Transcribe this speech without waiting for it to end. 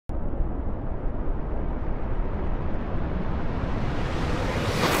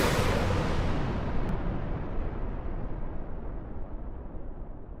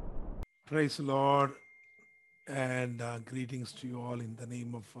Praise the Lord and greetings to you all in the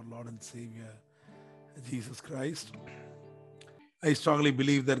name of our Lord and Savior, Jesus Christ. I strongly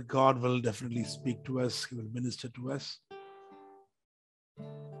believe that God will definitely speak to us. He will minister to us.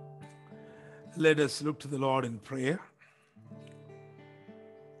 Let us look to the Lord in prayer.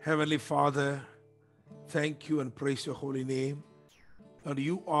 Heavenly Father, thank you and praise your holy name. Lord,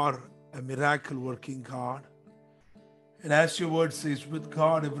 you are a miracle working God. And as your word says, with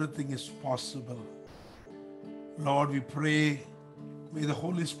God, everything is possible. Lord, we pray, may the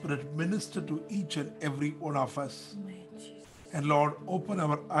Holy Spirit minister to each and every one of us. And Lord, open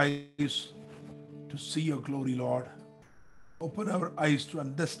our eyes to see your glory, Lord. Open our eyes to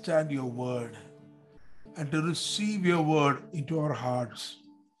understand your word and to receive your word into our hearts.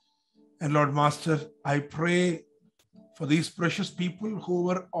 And Lord Master, I pray for these precious people who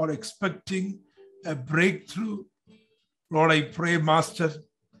are expecting a breakthrough. Lord, I pray, Master,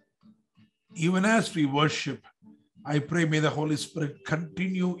 even as we worship, I pray may the Holy Spirit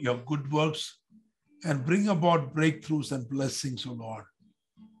continue your good works and bring about breakthroughs and blessings, O Lord.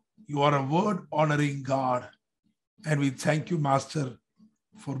 You are a word-honoring God, and we thank you, Master,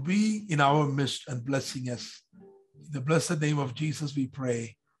 for being in our midst and blessing us. In the blessed name of Jesus we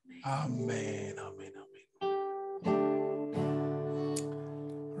pray. Amen, amen, amen.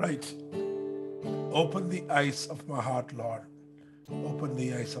 Right. Open the eyes of my heart, Lord. Open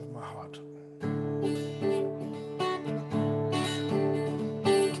the eyes of my heart.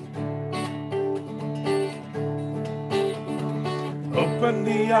 Open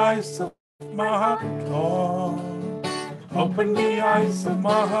the eyes of my heart, Lord. Open the eyes of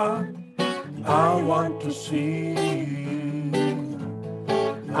my heart. I want to see you.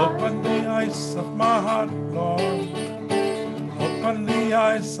 Open the eyes of my heart, Lord. Open the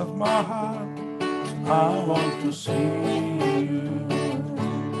eyes of my heart. I want to see you.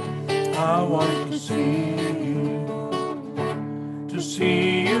 I want to see you. To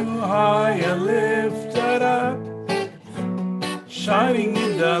see you high and lifted up, shining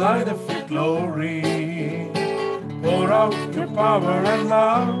in the light of your glory. Pour out your power and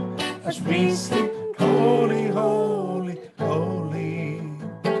love as we sing, holy, holy, holy,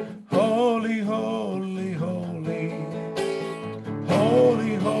 holy, holy, holy,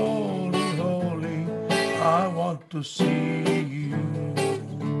 holy, holy, holy. I want to see you.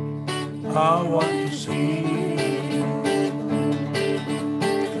 I want to see you.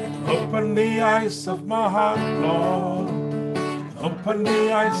 Open the eyes of my heart, Lord. Open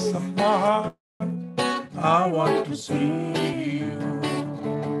the eyes of my heart. I want to see you.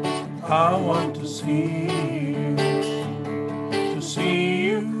 I want to see you. To see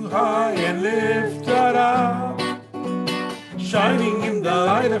you high and lifted up, shining in the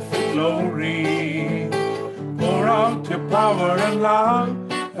light of your glory. Pour out your power and love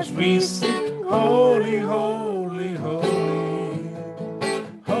as we sing, holy, holy, holy,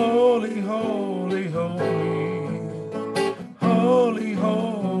 holy, holy, holy, holy,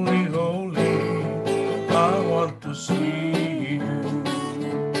 holy, holy. I want to see you.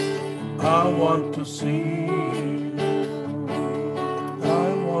 I want to see you.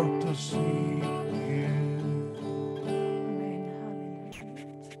 I want to see you.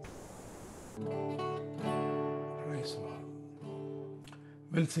 Praise the Lord.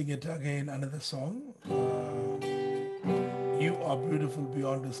 We'll sing it again, another song. You are beautiful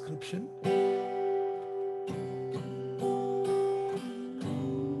beyond description.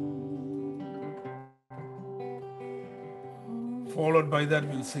 Followed by that,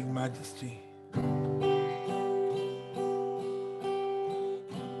 we'll sing Majesty.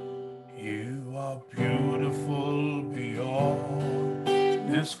 You are beautiful beyond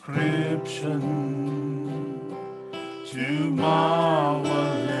description, too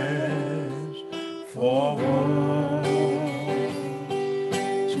marvelous for words,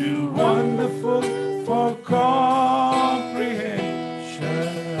 too wonderful for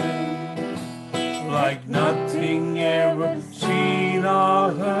comprehension, like nothing ever seen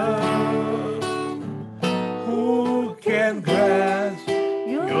or heard. Who can grasp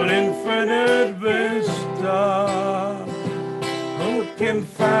your infinite wisdom? Who can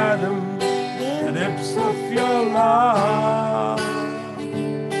fathom the depths of your love?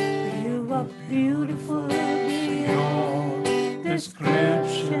 You are beautiful beyond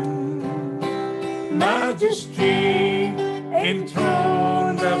description, majesty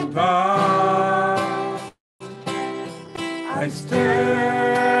enthroned above. I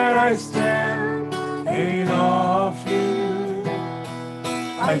stand in awe of you.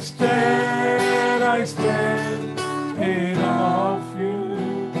 I stand in awe of you.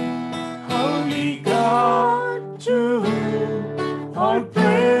 Holy God, to whom all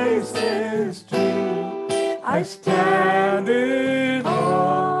praise is I stand in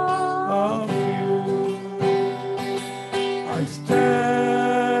awe of you. I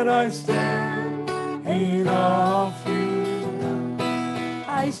stand in awe of you.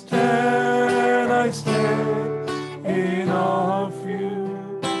 I stand in awe of you.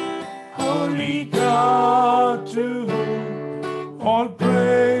 Holy God, to whom all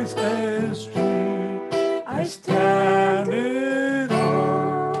praise is due. I stand in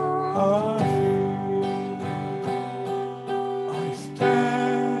awe of you.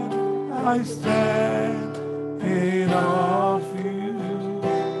 I stand in awe of you.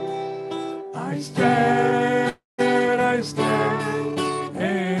 I stand in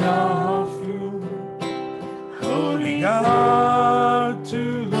awe of you. Holy God,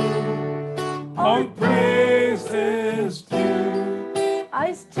 to whom all praise is due.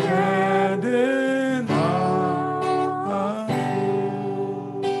 I stand in awe of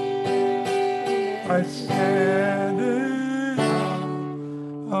you. I stand in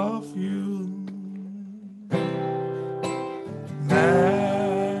awe of you.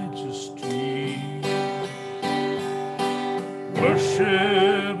 Majesty,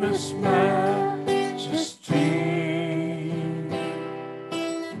 worship His majesty.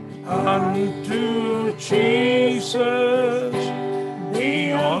 Unto Jesus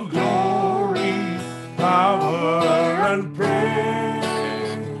be all glory, power, and praise.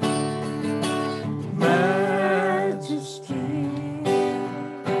 Majesty,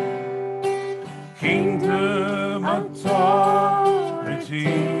 kingdom, authority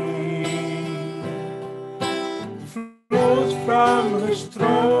flows from His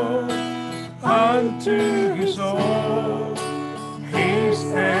throne unto His own. His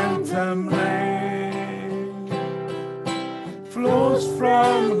anthem reign flows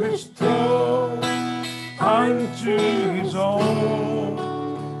from His throne unto His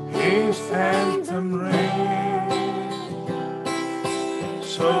own. His anthem reign.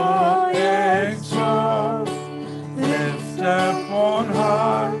 So exalt, lift up on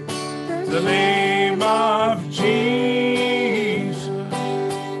high the name of Jesus.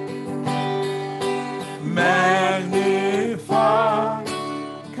 Magnify,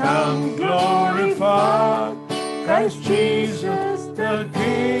 come glorify Christ Jesus the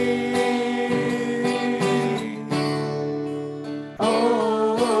King.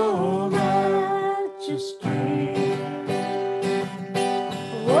 Oh, majesty,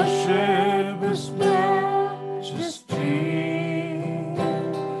 worship His majesty.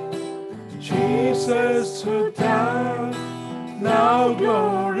 Jesus who died, now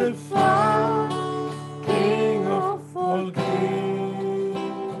glorified, King of all kings.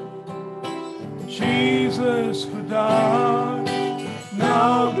 Jesus who died,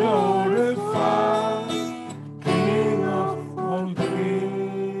 now glorified, King of all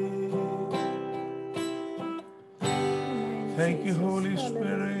kings. Thank you, Holy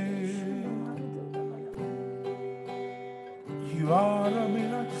Spirit. You are a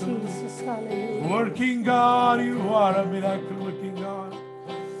miracle working God. You are a miracle working God.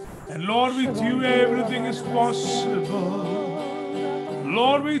 And Lord, with you everything is possible.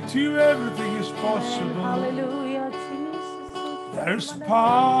 Lord, with you everything is possible. Hallelujah, Jesus. There is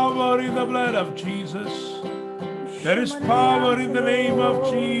power in the blood of Jesus. There is power in the name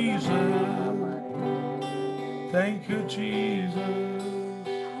of Jesus. Thank you, Jesus.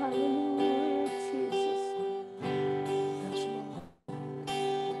 Hallelujah, Jesus. Yes, Lord.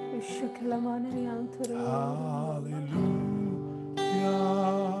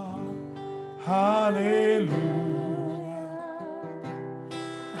 Hallelujah. Hallelujah.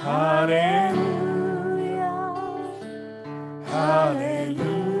 Hallelujah. Hallelujah.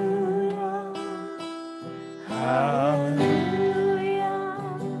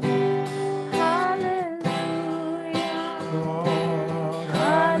 Lord,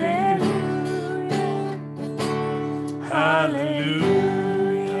 hallelujah.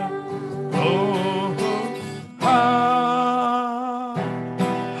 Hallelujah. Oh,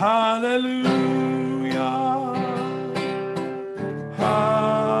 hallelujah.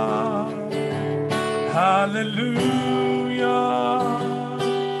 Hallelujah.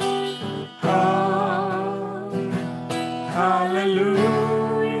 Hallelujah.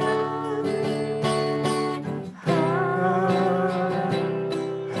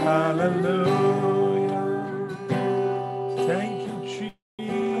 Hallelujah. Thank you, Jesus.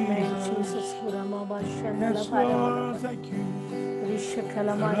 Yes, Lord, thank you.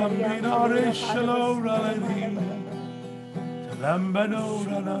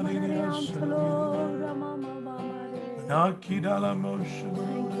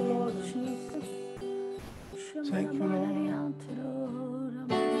 Thank you, Lord.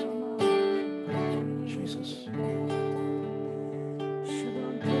 Jesus.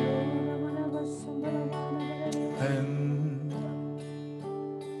 And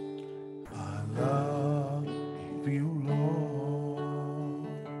I love you, Lord,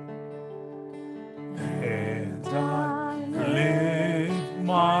 and I lift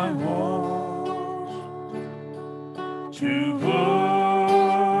my voice to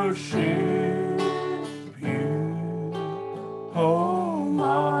worship you, oh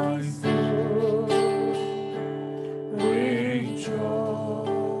my soul, rejoice.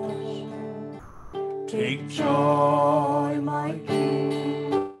 Take joy, my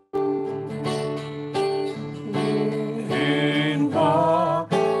King, in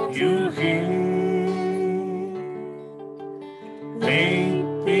what you hear. Make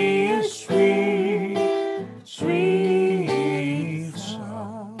me a sweet, sweet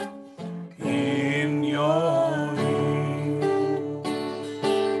sound in your ear.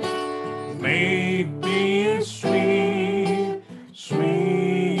 Make me a sweet,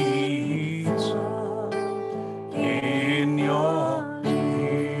 sweet sound in your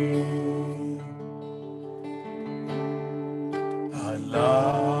ear. I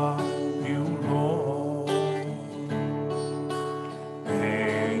love you, Lord,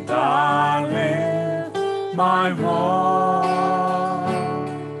 and I lift my voice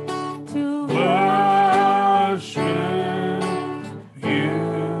to worship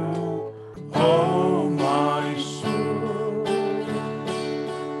you, oh my soul,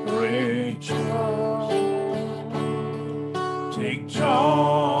 rejoice. Take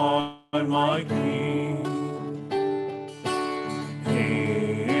joy, my King,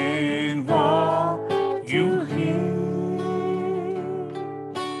 in what you hear.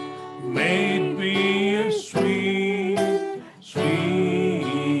 Made me a sweet,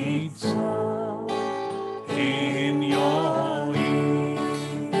 sweet sound in your ear.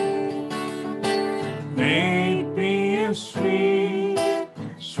 Made me a sweet,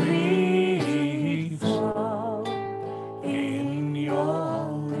 sweet sound in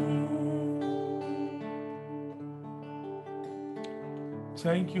your ear.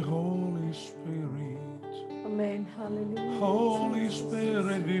 Thank you, Holy Spirit. Amen. Hallelujah. Holy Jesus.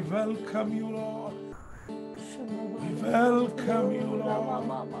 Spirit, we welcome you, Lord. We welcome you,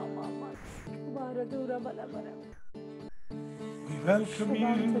 Lord. We welcome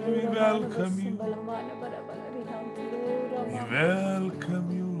you, we welcome you. We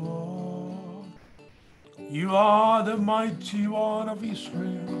welcome you, Lord. You are the mighty one of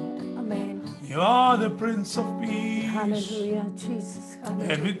Israel. Amen. You are the Prince of Peace. Hallelujah, Jesus.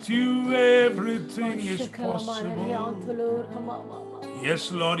 And with you everything is possible.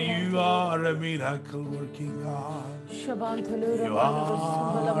 Yes, Lord, you are a miracle working God. You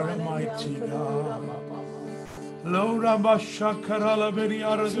are a mighty God. Lora Bashakarala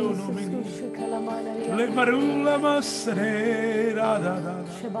Beriaradono Mini. Le Marula Masere Radada.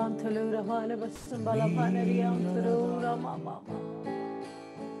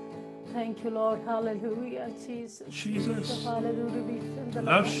 Thank you, Lord. Hallelujah, Jesus. Jesus. Hallelujah.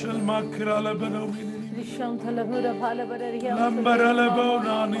 Lashal Makrala Benomini. Rishantalahura Palabaraya. Lambarala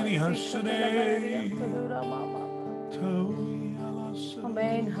Bonani Hasane.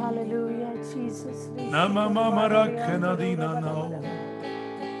 Amen. Hallelujah, Jesus. Nama Mamara Kanadina no.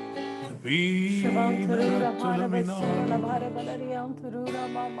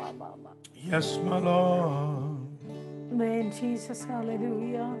 Yes, my Lord. Amen, Jesus.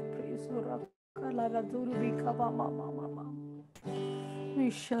 Hallelujah. Praise the Lord.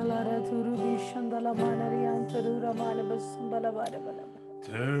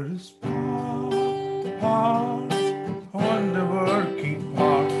 There is power, wonder-working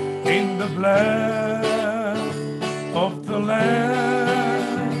power in the blood of the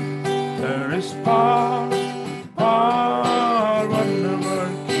Lamb. There is power,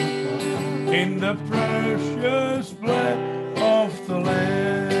 wonder-working power in the precious blood of the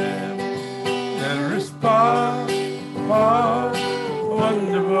Lamb. There is power,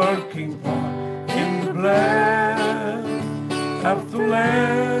 wonder-working power in the blood of the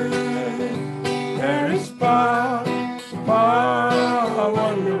Lamb. There is power,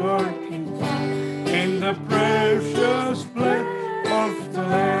 wonder-working power in the precious blood of the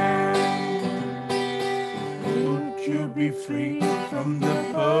Lamb. Would you be free from the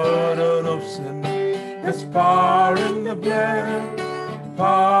burden of sin? There's power in the blood,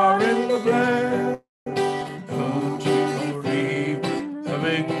 power in the blood. Would you be free with the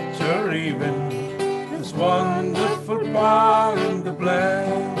victory win? There's wonderful power in the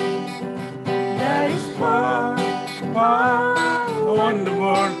blood. There is power,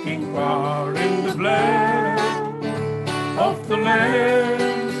 wonder-working power in the blood of the Lamb.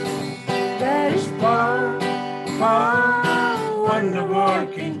 There is power, a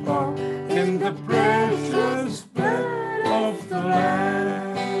working part in the precious blood of the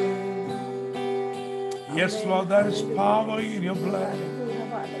Lamb. Yes, Lord, there is power in your blood.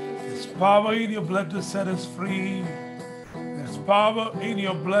 There's power in your blood to set us free. There's power in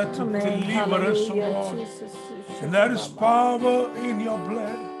your blood to Amen. deliver us, O Hallelujah, Lord. Jesus. And there is power in your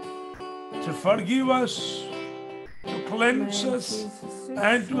blood to forgive us, to cleanse Amen, us, Jesus.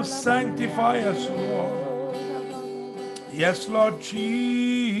 and to sanctify us, O Lord. Yes, Lord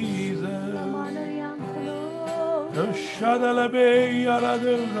Jesus.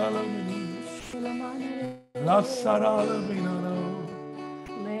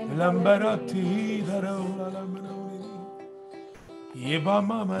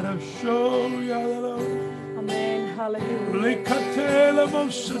 Amen. Hallelujah. Likatela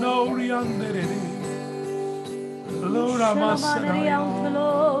mosanori andere. Lora masanaya.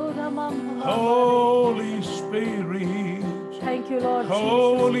 Holy Spirit. Thank you, Lord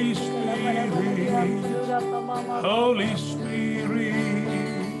Holy Jesus. Spirit. Holy Spirit.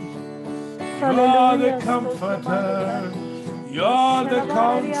 You are the Hallelujah. comforter. You are the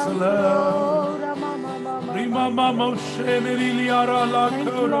counselor. Thank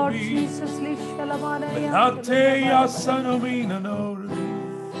you, Lord Jesus. Nateya sanomina nordi.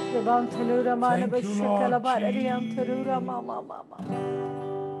 Thank you, Lord Jesus.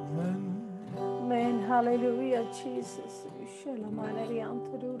 Amen. Amen. Hallelujah, Jesus.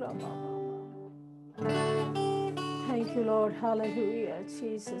 Thank you, Lord. Hallelujah,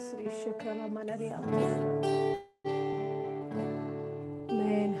 Jesus.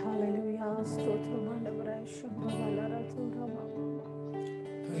 Amen. Hallelujah.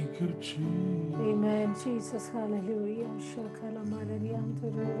 Thank you, Jesus. Amen, Jesus. Hallelujah.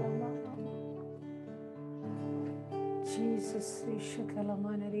 Jesus.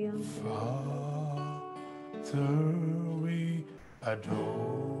 Father, we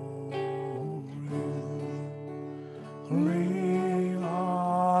adore you. Lay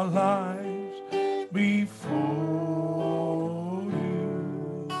our lives before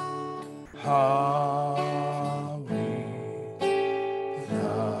you. How we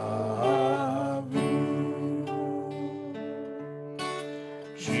love you.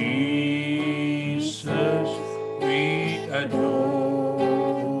 Jesus, we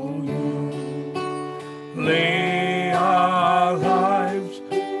adore you. Lay our lives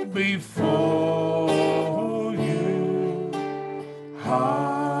before you.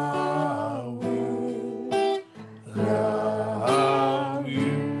 How we love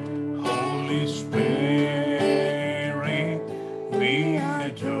you. Holy Spirit, we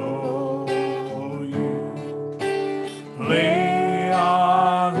adore you. Lay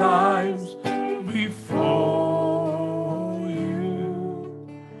our lives before you.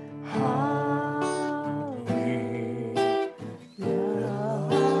 How we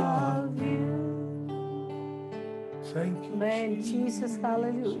love you. Thank you, Amen, Jesus.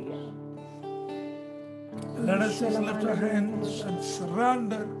 Hallelujah. Let us just lift our hands and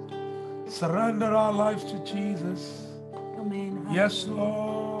surrender our lives to Jesus. Amen. Yes,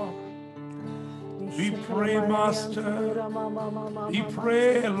 Lord. We pray, Master. We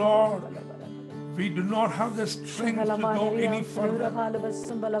pray, Lord. We do not have the strength to go any further.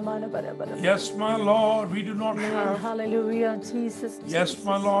 Yes, my Lord, we do not have, Hallelujah, Jesus. yes,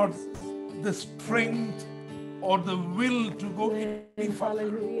 my Lord, the strength or the will to go any further.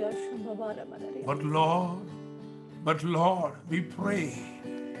 Hallelujah. But Lord, we pray,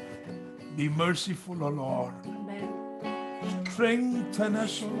 be merciful, O Lord. Amen. Strengthen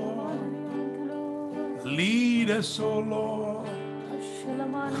us, O Lord. Lead us, O Lord.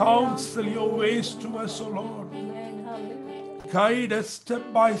 Counsel your ways to us, O Lord. Guide us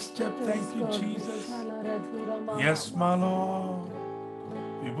step by step. Thank you, Jesus. Yes, my Lord.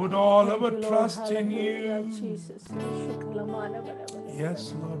 We put all Thank our you, Lord. trust in Hallelujah, you. Jesus.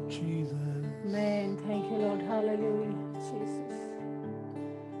 Yes, Lord Jesus. Amen. Thank you, Lord. Hallelujah, Jesus.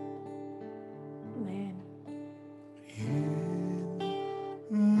 Amen. In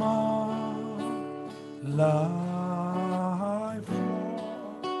my life,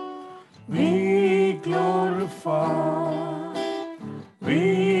 Lord, be glorified,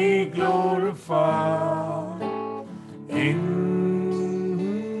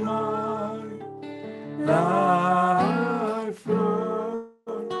 in my life, Lord,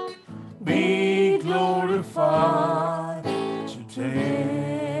 be glorified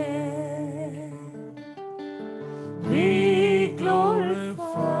today. Be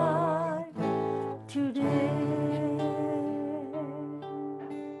glorified Today.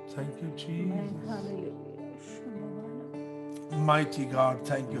 Thank you, Amen. Jesus. Hallelujah. Mighty God,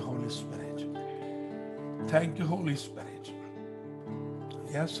 thank you, Holy Spirit. Thank you, Holy Spirit.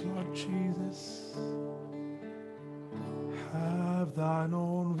 Yes, Lord Jesus, have thine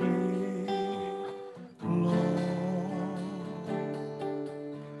own way, Lord.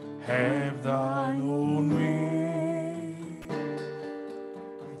 Have thine own way.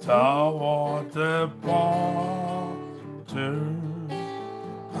 Thou art the potter,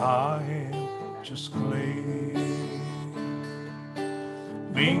 I am just clay.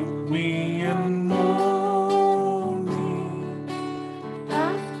 Make me and mold me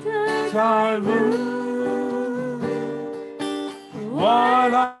after thy will,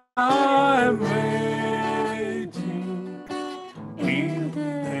 while I am waiting,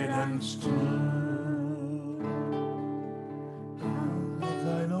 yielded and still. Have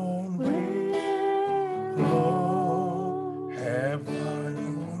thine own way, Lord, have thine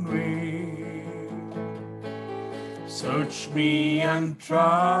own way. Search me and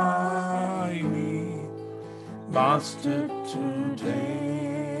try me, Master, today.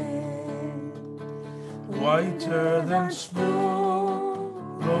 Whiter than snow,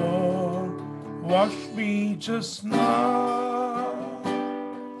 Lord, wash me just now,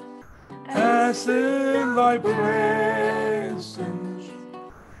 as in thy presence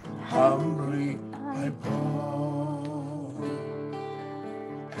humbly I bow.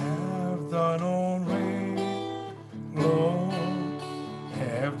 Have thine own way, Lord,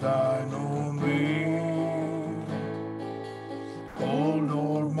 have thine own way. Oh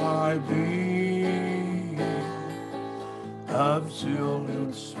Lord, my being,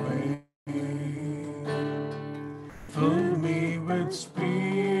 absolute sway. Fill me with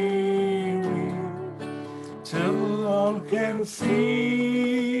spirit, till all can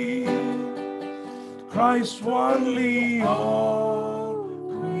see Christ only always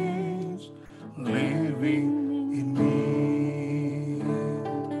living in me.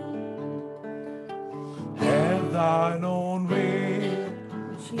 Have thine own way,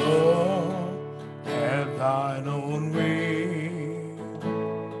 Lord, have thine own way.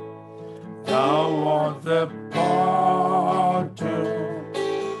 Thou art the potter,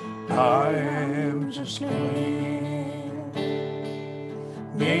 I am just clay.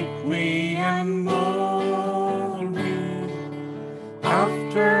 Make me and mold me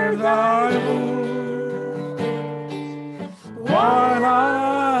after thy will, while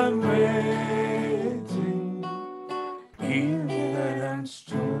I'm waiting, yielded and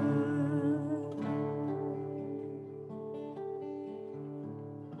still.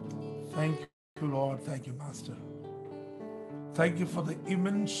 Thank you, Lord. Thank you, Master. Thank you for the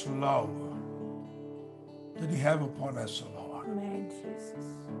immense love that you have upon us, O Lord. Amen, Jesus.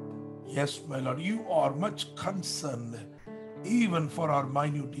 Yes, my Lord, you are much concerned even for our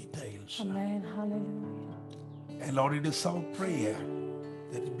minute details. Amen. Hallelujah. And Lord, it is our prayer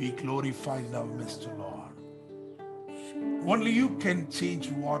that it be glorified in our midst, O Lord. Only you can change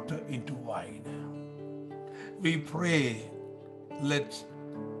water into wine. We pray,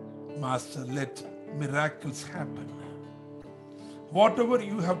 Master, let miracles happen. Whatever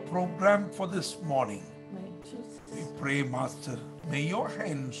you have programmed for this morning, Amen, Jesus. we pray, Master, may your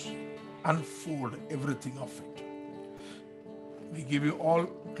hands unfold everything of it. We give you all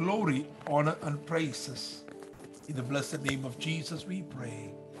glory, honor, and praises. In the blessed name of Jesus, we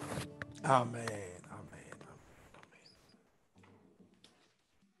pray. Amen. Amen.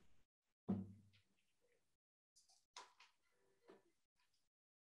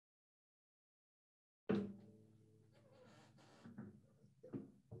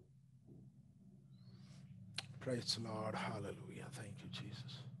 Praise the Lord. Hallelujah. Thank you,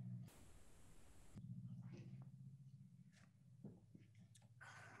 Jesus.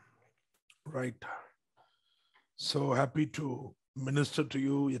 Right. So happy to minister to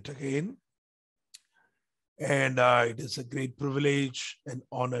you yet again. And it is a great privilege and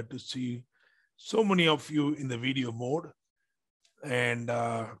honor to see so many of you in the video mode. And,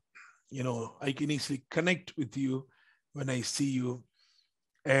 I can easily connect with you when I see you.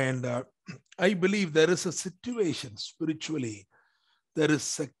 And I believe there is a situation spiritually. There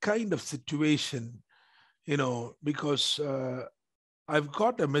is a kind of situation, because I've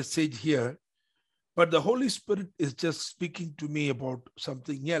got a message here, but the Holy Spirit is just speaking to me about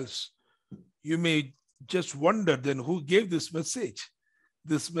something else. You may just wonder then who gave this message.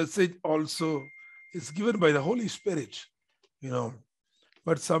 This message also is given by the Holy Spirit,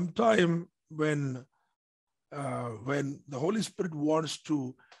 But sometime when the Holy Spirit wants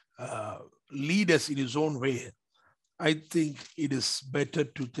to lead us in his own way, I think it is better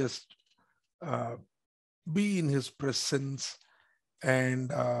to just be in his presence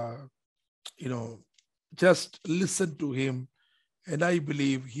and, just listen to him. And I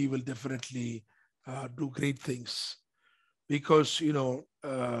believe he will definitely do great things. because,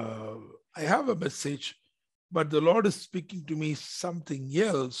 I have a message, but the Lord is speaking to me something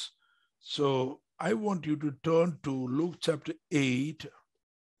else. So I want you to turn to Luke chapter 8.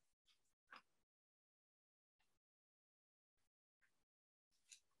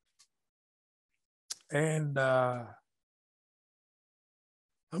 And I'm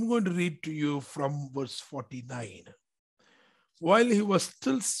going to read to you from verse 49. While he was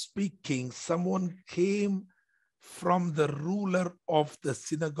still speaking, someone came from the ruler of the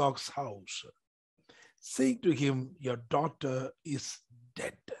synagogue's house, saying to him, "Your daughter is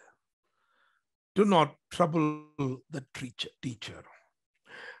dead. Do not trouble the teacher.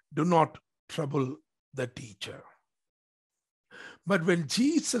 Do not trouble the teacher." But when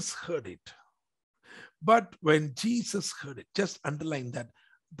Jesus heard it, just underline that,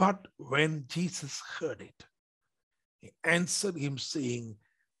 but when Jesus heard it, he answered him saying,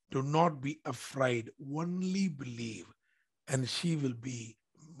 "Do not be afraid, only believe, and she will be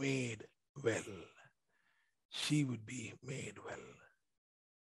made well." She would be made well.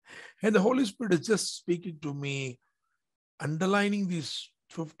 And the Holy Spirit is just speaking to me, underlining this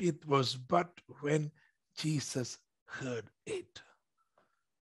 50th verse, but when Jesus heard it.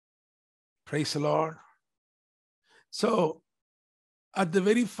 Praise the Lord. So, at the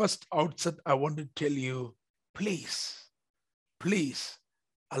very first outset, I want to tell you, please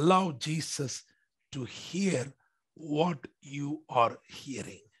allow Jesus to hear what you are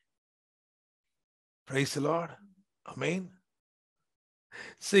hearing. Praise the Lord. Amen.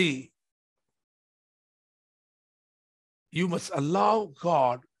 See, you must allow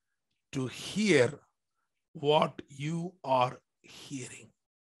God to hear what you are hearing.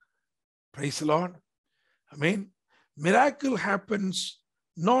 Praise the Lord. Amen. Miracle happens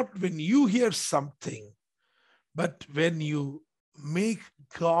not when you hear something, but when you make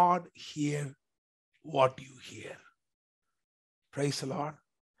God hear what you hear. Praise the Lord.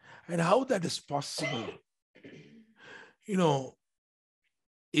 And how that is possible.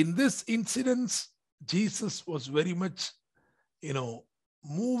 In this incident, Jesus was very much,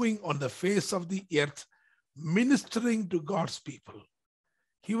 moving on the face of the earth, ministering to God's people.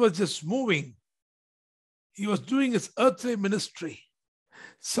 He was just moving. He was doing his earthly ministry.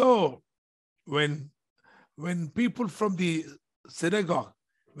 So when people from the synagogue,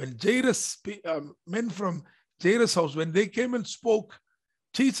 when Jairus, men from Jairus' house, when they came and spoke,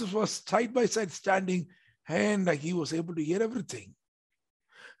 Jesus was side by side standing, and he was able to hear everything.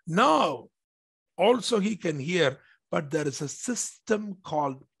 Now, also he can hear, but there is a system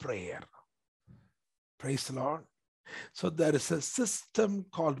called prayer. Praise the Lord. So there is a system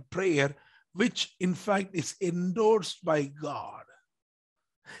called prayer, which in fact is endorsed by God.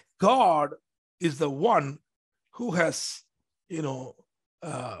 God is the one who has,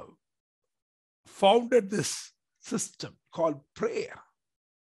 founded this system called prayer.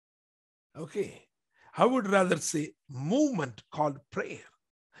 Okay. I would rather say movement called prayer.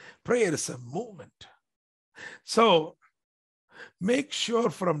 Prayer is a movement. So make sure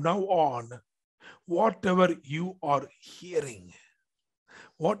from now on, whatever you are hearing,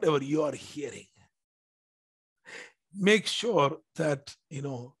 make sure that,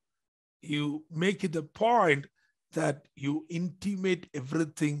 you make it a point that you intimate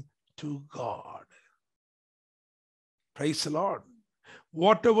everything to God. Praise the Lord.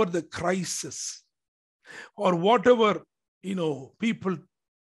 Whatever the crisis or whatever, people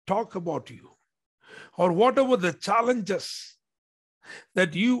talk about you, or whatever the challenges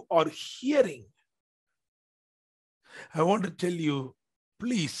that you are hearing, I want to tell you,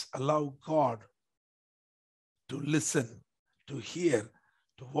 please allow God to listen, to hear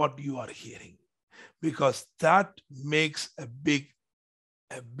to what you are hearing, because that makes a big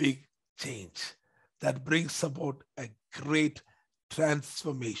change. That brings about a great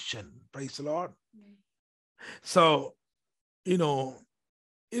transformation. Praise the Lord. Amen. So, it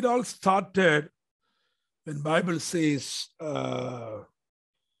all started when Bible says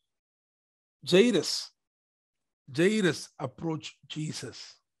Jairus approached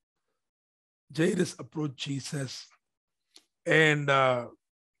Jesus. Jairus approached Jesus, and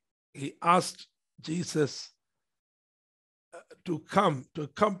he asked Jesus to come, to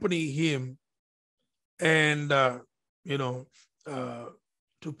accompany him, and to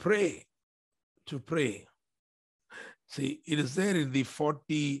pray. See, it is there in the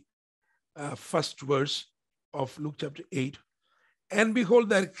 41st verse of Luke chapter 8. And behold,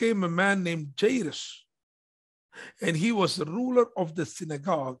 there came a man named Jairus, and he was the ruler of the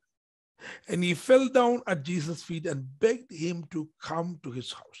synagogue. And he fell down at Jesus' feet and begged him to come to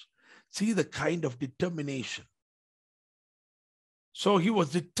his house. See the kind of determination. So he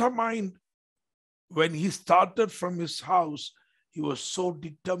was determined when he started from his house, he was so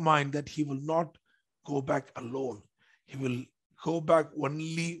determined that he will not go back alone. He will go back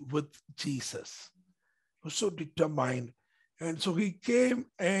only with Jesus. He was so determined. And so he came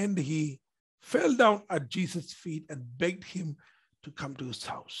and he fell down at Jesus' feet and begged him to come to his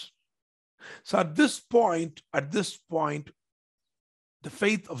house. So at this point, the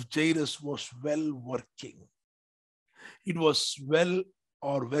faith of Jairus was well working. It was well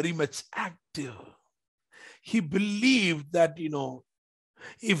or very much active. He believed that,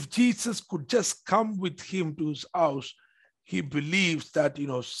 if Jesus could just come with him to his house, he believes that,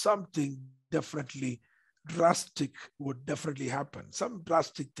 something definitely drastic would definitely happen. Some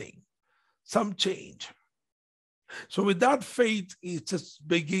drastic thing, some change. So with that faith, he's just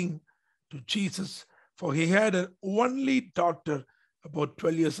begging to Jesus, for he had an only daughter about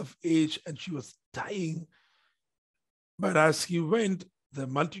 12 years of age, and she was dying. But as he went, the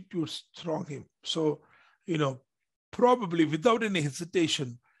multitudes thronged him. So, probably without any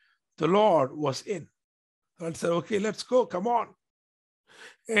hesitation, the Lord was in. And said, okay, let's go, come on.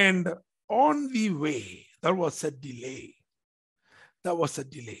 And on the way, there was a delay. There was a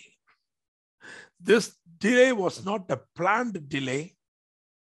delay. This delay was not a planned delay,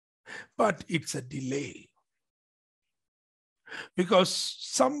 but it's a delay. Because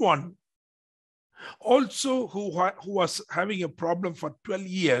someone also who was having a problem for 12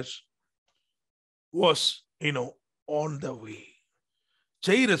 years was, on the way.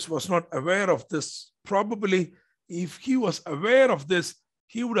 Jairus was not aware of this. Probably if he was aware of this,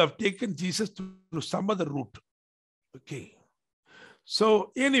 he would have taken Jesus through some other route. Okay.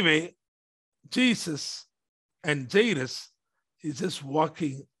 So anyway, Jesus and Jairus is just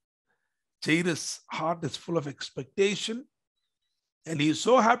walking. Jairus' heart is full of expectation. And he is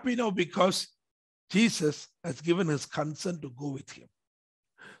so happy now because Jesus has given his consent to go with him.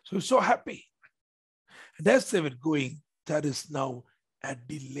 So he's so happy. And as they were going, there is now a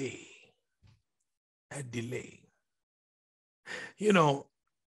delay. A delay.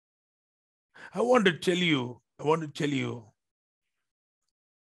 I want to tell you,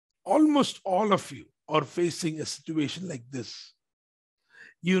 almost all of you are facing a situation like this.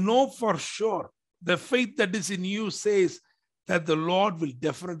 For sure, the faith that is in you says that the Lord will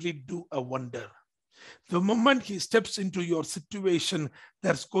definitely do a wonder. The moment he steps into your situation,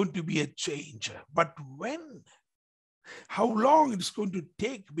 there's going to be a change. But when? How long it's going to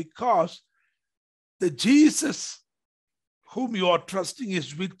take? Because the Jesus whom you are trusting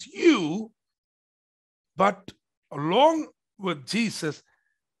is with you, but along with Jesus,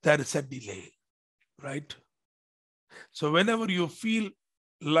 there is a delay, right? So whenever you feel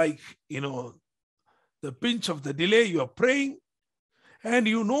like, the pinch of the delay, you are praying, and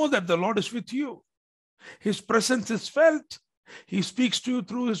you know that the Lord is with you. His presence is felt. He speaks to you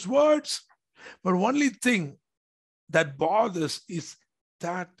through his words. But only thing that bothers is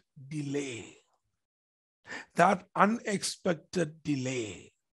that delay, that unexpected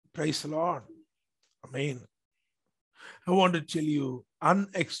delay. Praise the Lord. Amen. I want to tell you,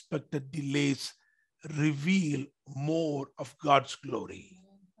 unexpected delays reveal more of God's glory.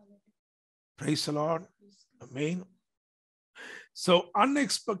 Praise the Lord. Amen. So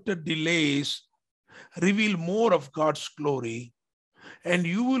unexpected delays reveal more of God's glory, and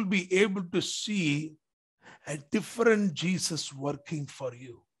you will be able to see a different Jesus working for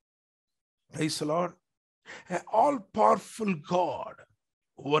you. Praise the Lord. An all-powerful God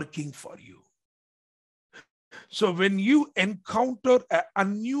working for you. So when you encounter an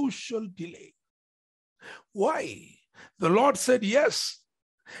unusual delay, why? The Lord said yes,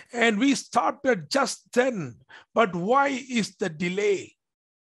 and we started just then. But why is the delay?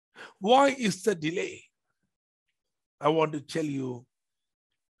 Why is the delay? I want to tell you,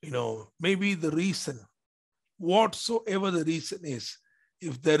 maybe the reason, whatsoever the reason is,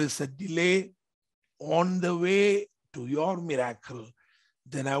 if there is a delay on the way to your miracle,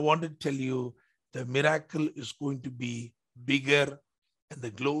 then I want to tell you the miracle is going to be bigger and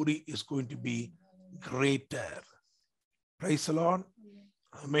the glory is going to be greater. Praise the Lord.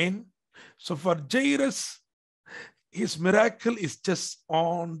 Amen. So for Jairus, his miracle is just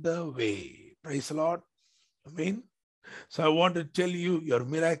on the way. Praise the Lord. Amen. So I want to tell you, your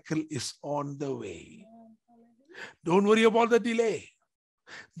miracle is on the way. Don't worry about the delay.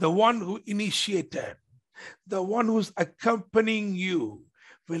 The one who initiated, the one who's accompanying you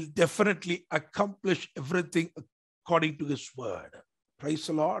will definitely accomplish everything according to his word. Praise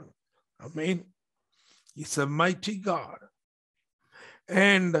the Lord. Amen. He's a mighty God.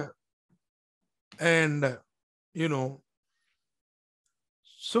 And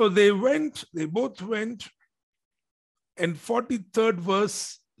so they both went, and 43rd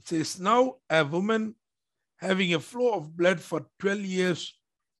verse says, now a woman having a flow of blood for 12 years,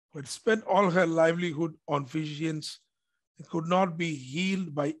 who had spent all her livelihood on physicians and could not be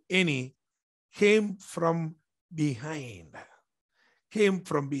healed by any, came from behind. Came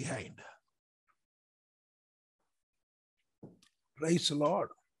from behind. Praise the Lord.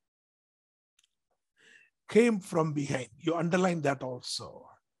 Came from behind. You underline that also.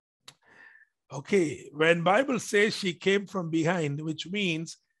 Okay, when Bible says she came from behind, which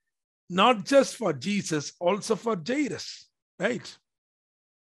means not just for Jesus, also for Jairus, right?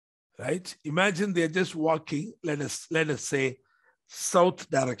 Right? Imagine they're just walking, let us say, south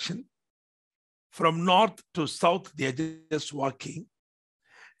direction. From north to south, they're just walking.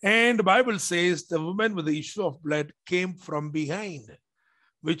 And the Bible says the woman with the issue of blood came from behind,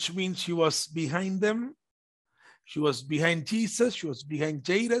 which means she was behind them. She was behind Jesus. She was behind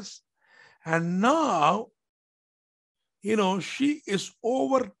Jairus. And now, she is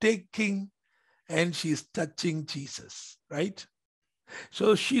overtaking and she's touching Jesus, right?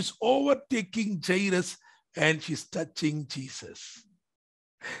 So she's overtaking Jairus and she's touching Jesus.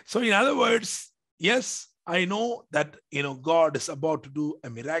 So in other words, yes, I know that, God is about to do a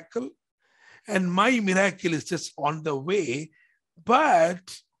miracle and my miracle is just on the way,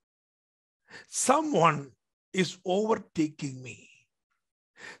 but someone is overtaking me.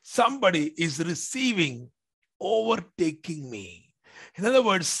 Somebody is receiving, overtaking me. In other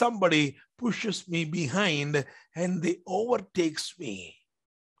words, somebody pushes me behind and they overtakes me.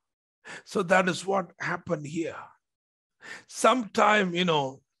 So that is what happened here. Sometime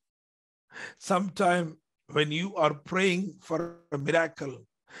when you are praying for a miracle,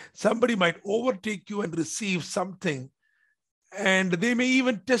 somebody might overtake you and receive something, and they may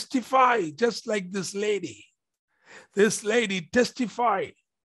even testify, just like this lady. This lady testified.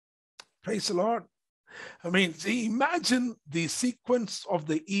 Praise the Lord. See, imagine the sequence of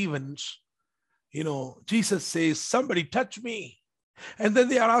the events. Jesus says, somebody touch me. And then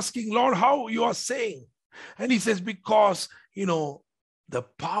they are asking, Lord, how you are saying? And he says, because, the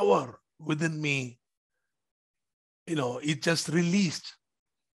power within me, it just released.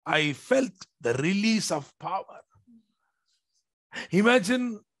 I felt the release of power.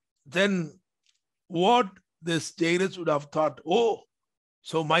 Imagine then what this Jairus would have thought. Oh,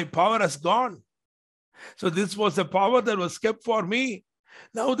 so my power has gone. So this was the power that was kept for me.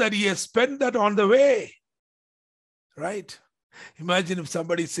 Now that he has spent that on the way, right? Imagine if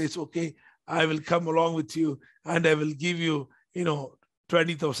somebody says, okay, I will come along with you and I will give you,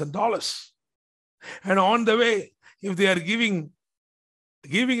 $20,000. And on the way, if they are giving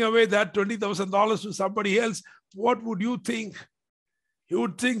away that $20,000 to somebody else, what would you think? You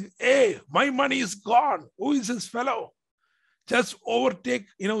would think, hey, my money is gone. Who is this fellow? Just overtake,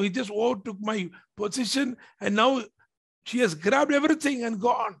 he just overtook my position and now she has grabbed everything and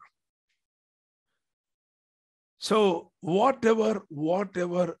gone. So whatever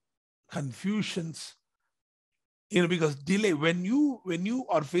confusions, because delay, when you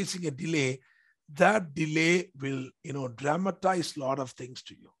are facing a delay, that delay will, dramatize a lot of things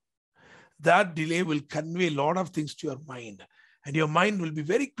to you. That delay will convey a lot of things to your mind. And your mind will be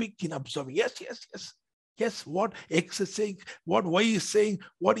very quick in observing. Yes, what X is saying, what Y is saying,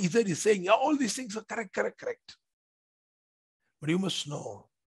 what Z is saying. All these things are correct. But you must know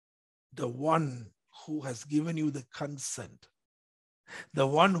the one who has given you the consent, the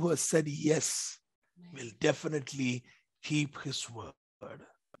one who has said yes, will definitely keep his word.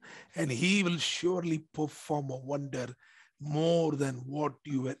 And he will surely perform a wonder more than what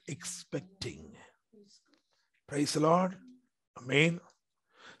you were expecting. Praise the Lord. Amen.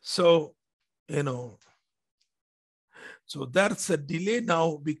 So, so there's a delay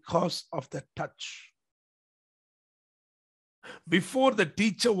now because of the touch. Before the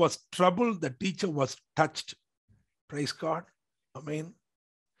teacher was troubled, the teacher was touched. Praise God. Amen.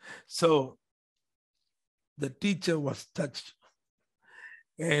 So the teacher was touched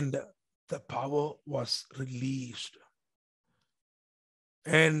and the power was released.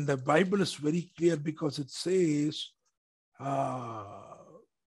 And the Bible is very clear because it says,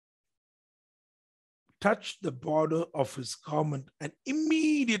 touched the border of his garment and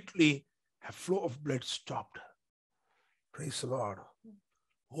immediately a flow of blood stopped. Praise the Lord.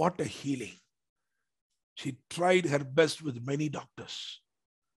 What a healing. She tried her best with many doctors,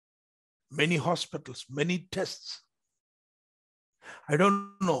 many hospitals, many tests. I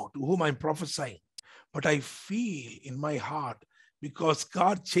don't know to whom I'm prophesying, but I feel in my heart because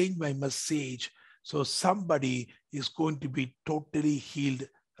God changed my message. So somebody is going to be totally healed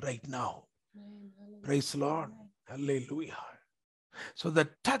right now. Amen. Praise the Lord. Amen. Hallelujah. So the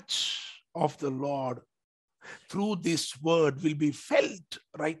touch of the Lord through this word will be felt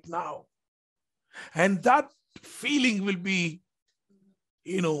right now. And that feeling will be,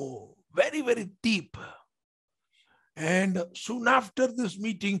 very, very deep. And soon after this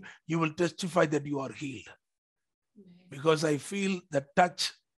meeting, you will testify that you are healed. Because I feel the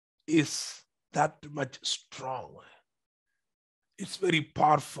touch is that much strong. It's very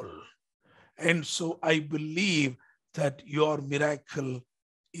powerful. And so I believe that your miracle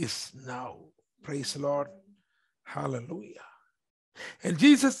is now. Praise the Lord. Hallelujah. And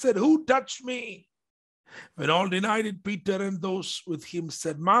Jesus said, "Who touched me?" When all denied it, Peter and those with him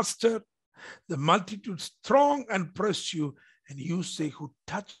said, "Master, the multitude throng and press you, and you say, 'Who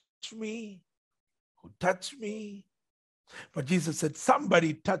touched me? Who touched me?'" But Jesus said,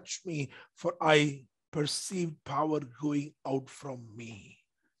 "Somebody touched me, for I perceived power going out from me."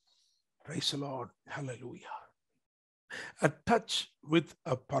 Praise the Lord. Hallelujah. A touch with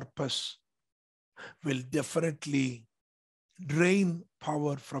a purpose will definitely drain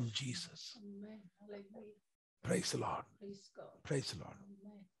power from Jesus. Amen. Hallelujah. Praise the Lord. Praise God. Praise the Lord.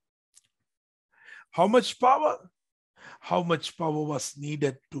 Amen. How much power? How much power was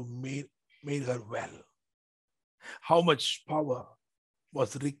needed to make her well? How much power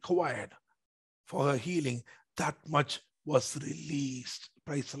was required for her healing? That much was released.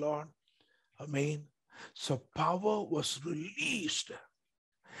 Praise the Lord. Amen. So power was released.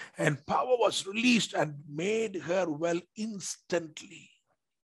 And power was released and made her well instantly.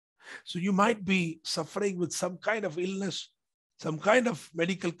 So you might be suffering with some kind of illness, some kind of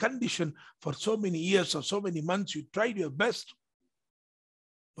medical condition for so many years or so many months. You tried your best.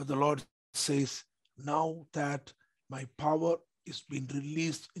 But the Lord says, now that my power is being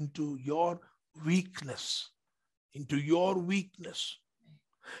released into your weakness, into your weakness,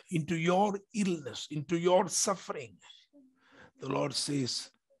 into your illness, into your suffering, the Lord says,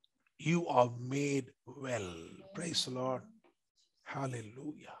 you are made well. Praise the Lord.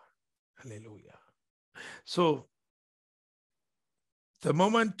 Hallelujah. Hallelujah. So, the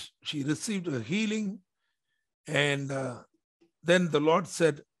moment she received her healing, and then the Lord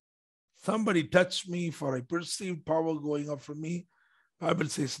said, "Somebody touched me, for I perceived power going up from me." Bible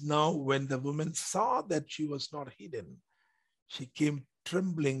says, now when the woman saw that she was not hidden, she came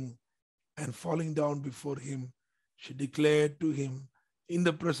trembling and falling down before him. She declared to him in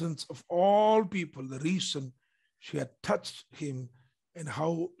the presence of all people the reason she had touched him and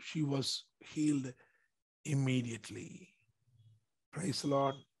how she was healed immediately. Praise the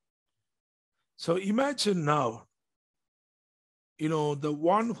Lord. So imagine now, the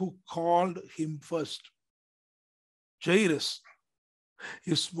one who called him first, Jairus,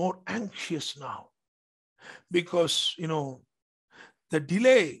 is more anxious now because, the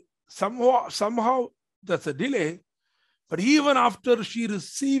delay, somehow that's a delay, but even after she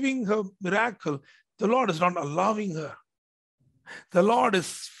receiving her miracle, the Lord is not allowing her. The Lord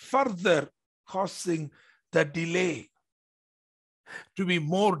is further causing the delay to be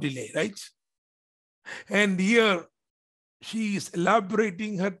more delay, right? And here she is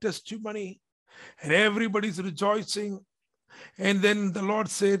elaborating her testimony and everybody's rejoicing. And then the Lord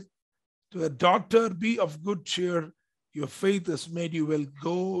said to her, "Daughter, be of good cheer. Your faith has made you well.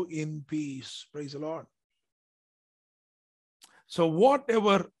 Go in peace." Praise the Lord. So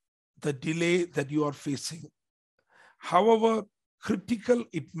whatever the delay that you are facing, however critical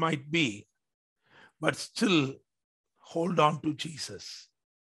it might be, but still hold on to Jesus.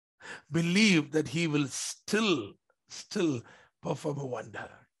 Believe that he will still perform a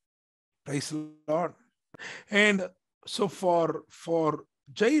wonder. Praise the Lord. And so for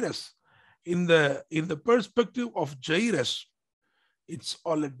Jairus, in the perspective of Jairus, it's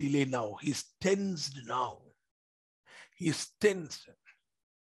all a delay now. He's tensed now. He's tensed.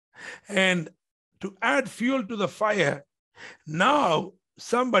 And to add fuel to the fire, now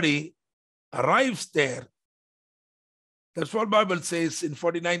somebody arrives there. That's what Bible says in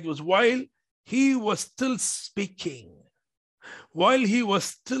 49 verse, while he was still speaking. While he was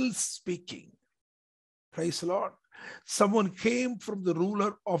still speaking. Praise the Lord. Someone came from the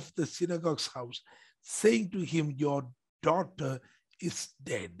ruler of the synagogue's house, saying to him, "Your daughter is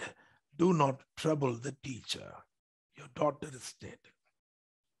dead. Do not trouble the teacher. Your daughter is dead."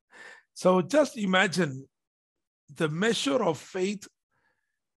 So just imagine the measure of faith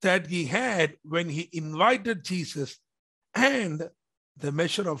that he had when he invited Jesus and the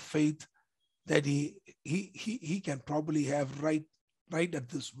measure of faith that he can probably have right at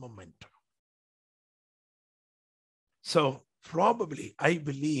this moment. So probably I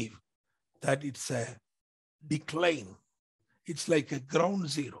believe that it's a decline. It's like a ground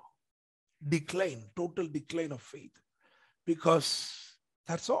zero. Decline, total decline of faith. Because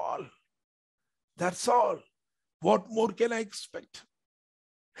that's all. That's all. What more can I expect?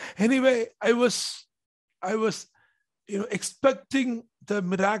 Anyway, I was expecting the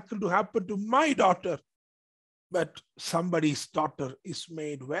miracle to happen to my daughter, but somebody's daughter is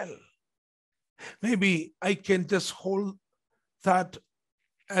made well. Maybe I can just hold that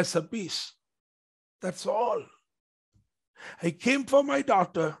as a peace. That's all. I came for my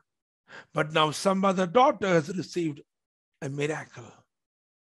daughter, but now some other daughter has received a miracle.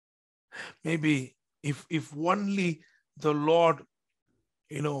 Maybe if only the Lord,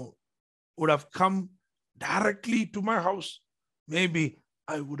 would have come directly to my house, maybe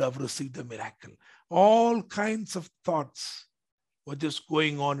I would have received the miracle. All kinds of thoughts were just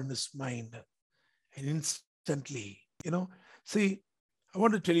going on in his mind. And instantly, see, I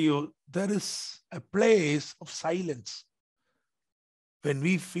want to tell you, there is a place of silence when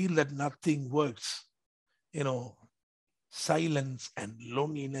we feel that nothing works, silence and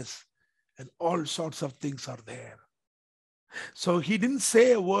loneliness and all sorts of things are there. So he didn't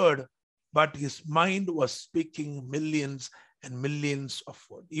say a word, but his mind was speaking millions and millions of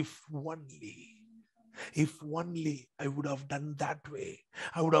words. If only I would have done that way.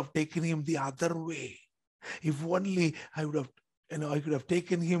 I would have taken him the other way. If only I would have, I could have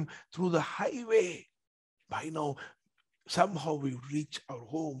taken him through the highway. By now, somehow we would reach our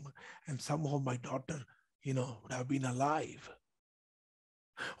home and somehow my daughter, would have been alive.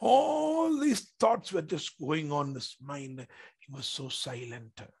 All these thoughts were just going on in his mind. He was so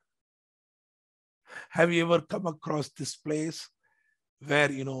silent. Have you ever come across this place where,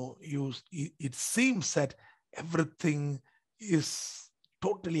 it seems that everything is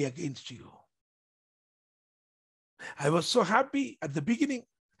totally against you? I was so happy at the beginning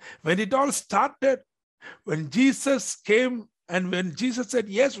when it all started, when Jesus came and when Jesus said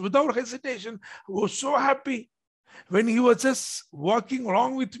yes without hesitation. I was so happy. When he was just walking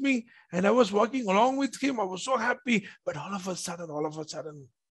along with me and I was walking along with him, I was so happy. But all of a sudden,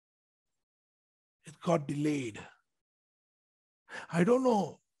 it got delayed. I don't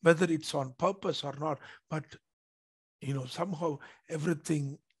know whether it's on purpose or not, but somehow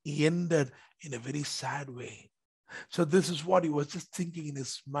everything ended in a very sad way. So this is what he was just thinking in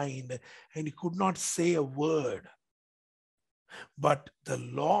his mind, and he could not say a word. But the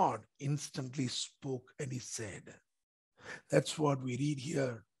Lord instantly spoke and he said, that's what we read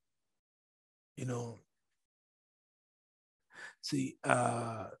here. See,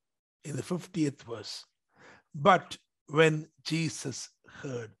 in the 50th verse, but when Jesus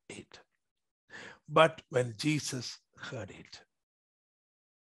heard it.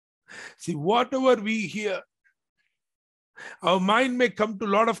 See, whatever we hear, our mind may come to a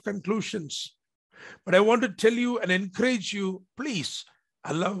lot of conclusions, but I want to tell you and encourage you, please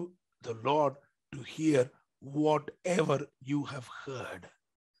allow the Lord to hear whatever you have heard.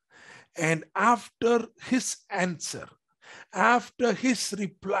 And after his answer, after his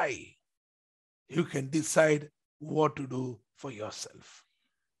reply, you can decide what to do for yourself.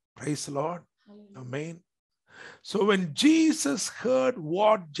 Praise the Lord. Amen. So when Jesus heard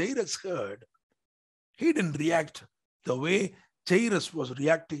what Jairus heard, he didn't react the way Jairus was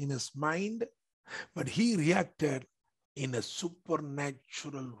reacting in his mind, but he reacted in a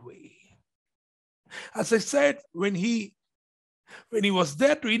supernatural way. As I said, when he was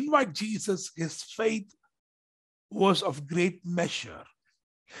there to invite Jesus, his faith was of great measure.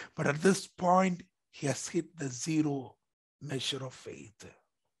 But at this point, he has hit the zero measure of faith.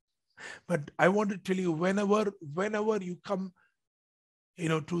 But I want to tell you, whenever you come,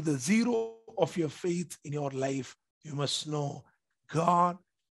 to the zero of your faith in your life, you must know God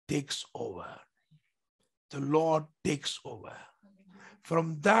takes over. The Lord takes over.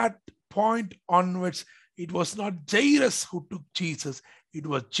 From that point onwards, it was not Jairus who took Jesus. It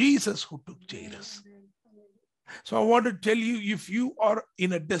was Jesus who took Jairus. So I want to tell you, if you are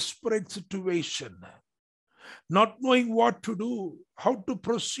in a desperate situation, not knowing what to do, how to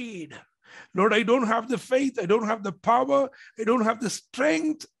proceed, Lord, I don't have the faith, I don't have the power, I don't have the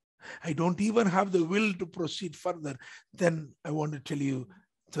strength, I don't even have the will to proceed further, then I want to tell you,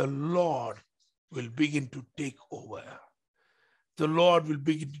 the Lord will begin to take over. The Lord will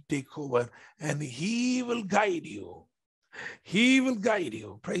begin to take over and he will guide you. He will guide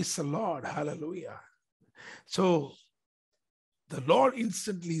you. Praise the Lord. Hallelujah. So the Lord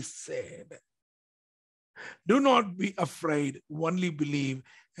instantly said, do not be afraid, only believe,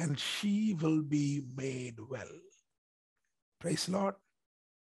 and she will be made well. Praise the Lord.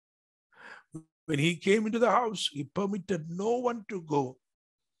 When he came into the house, he permitted no one to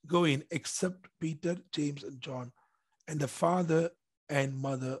go in except Peter, James, and John, and the father and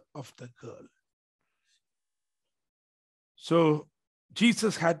mother of the girl. So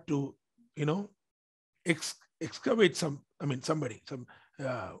Jesus had to, excavate somebody,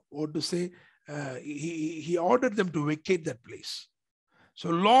 what to say, he ordered them to vacate that place. So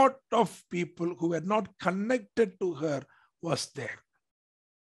a lot of people who were not connected to her was there.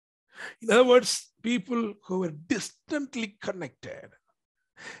 In other words, people who were distantly connected,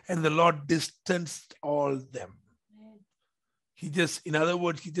 and the Lord distanced all them. In other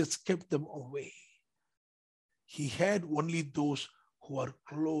words, he just kept them away. He had only those who are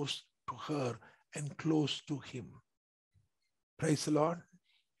close to her and close to him. Praise the Lord.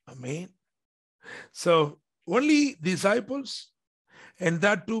 Amen. So only disciples, and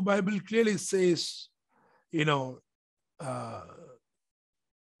that too, Bible clearly says,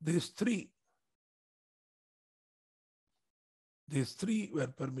 these three were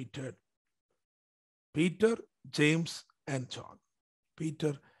permitted: Peter, James, and John.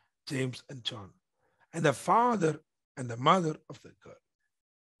 Peter, James, and John, and the father and the mother of the girl.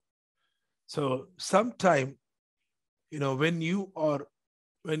 So sometime, when you are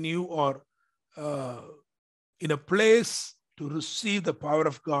in a place to receive the power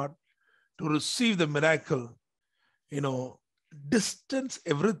of God, to receive the miracle, distance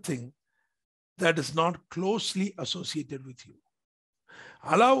everything that is not closely associated with you.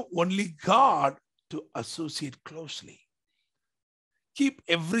 Allow only God to associate closely. Keep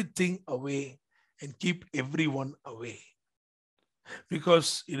everything away and keep everyone away,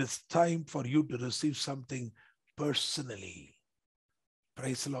 because it is time for you to receive something personally.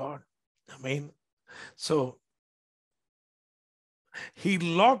 Praise the Lord. Amen. So he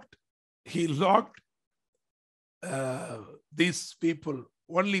locked these people,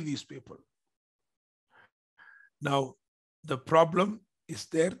 only these people. Now, the problem is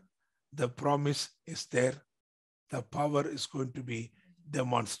there, the promise is there, the power is going to be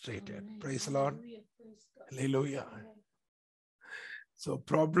demonstrated. Amen. Praise the Lord. Hallelujah. So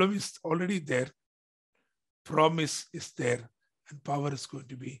problem is already there, promise is there, and power is going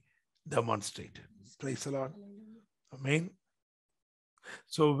to be demonstrated. Praise the Lord. Amen.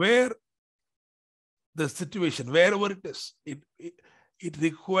 So where the situation, wherever it is, it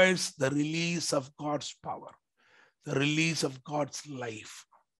requires the release of God's power, the release of God's life.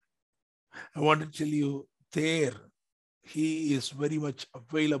 I want to tell you, there, he is very much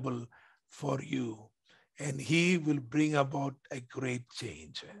available for you, and he will bring about a great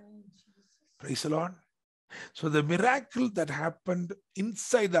change. Praise the Lord. So the miracle that happened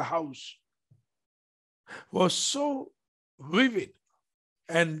inside the house was so vivid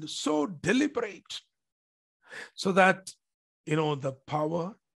and so deliberate, so that, the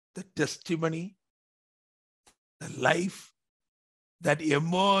power, the testimony, the life that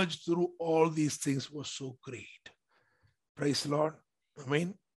emerged through all these things was so great. Praise the Lord.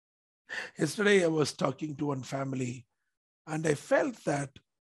 Amen. Yesterday I was talking to one family, and I felt that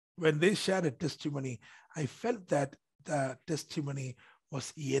when they shared a testimony, I felt that the testimony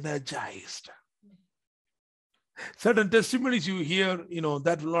was energized. Certain testimonies you hear,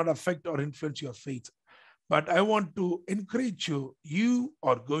 that will not affect or influence your faith. But I want to encourage you, you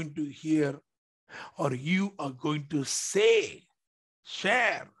are going to hear, or you are going to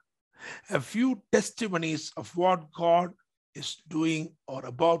share a few testimonies of what God is doing or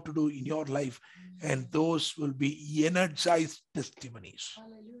about to do in your life. And those will be energized testimonies.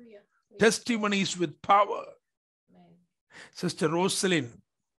 Hallelujah. Testimonies with power. Amen. Sister Rosalind,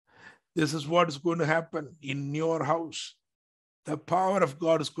 this is what is going to happen in your house. The power of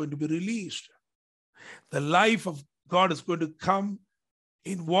God is going to be released. The life of God is going to come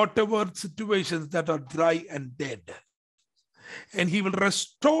in whatever situations that are dry and dead. And he will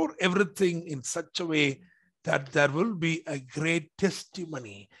restore everything in such a way that there will be a great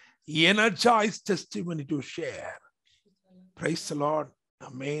testimony, energized testimony to share. Praise the Lord.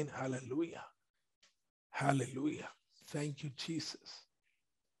 Amen. Hallelujah. Hallelujah. Thank you, Jesus.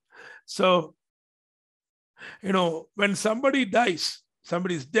 So, when somebody dies,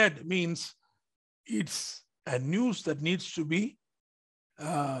 somebody is dead, means it's a news that needs to be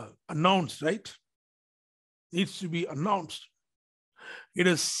announced, right? Needs to be announced. It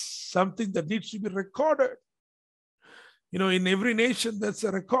is something that needs to be recorded. In every nation, that's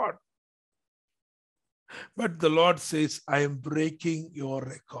a record. But the Lord says, I am breaking your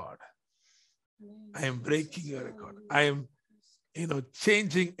record. I am breaking your record. I am,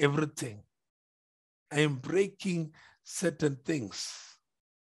 changing everything. I am breaking certain things.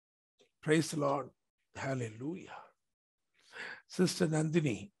 Praise the Lord. Hallelujah. Sister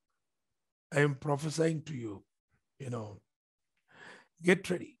Nandini, I am prophesying to you, get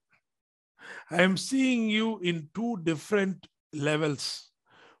ready. I am seeing you in two different levels.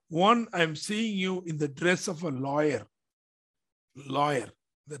 One, I'm seeing you in the dress of a lawyer.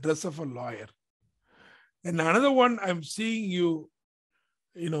 The dress of a lawyer. And another one, I'm seeing you,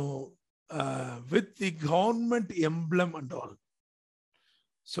 with the government emblem and all.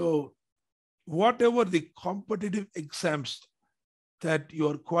 So whatever the competitive exams that you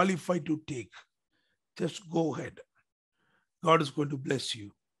are qualified to take, just go ahead. God is going to bless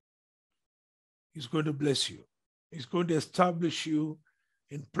you. He's going to bless you. He's going to establish you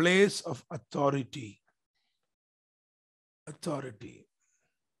in place of authority. Authority.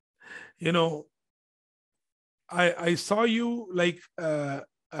 I saw you like a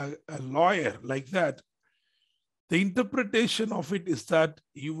lawyer like that. The interpretation of it is that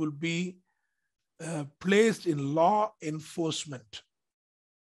you will be placed in law enforcement,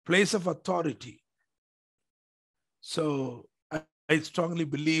 place of authority. So I strongly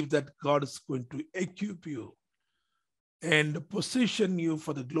believe that God is going to equip you and position you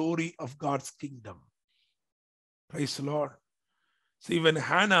for the glory of God's kingdom. Praise the Lord. See, when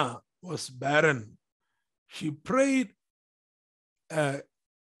Hannah was barren, she prayed a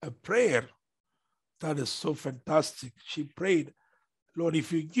prayer that is so fantastic. She prayed, Lord,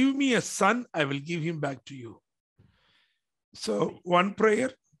 if you give me a son, I will give him back to you. So one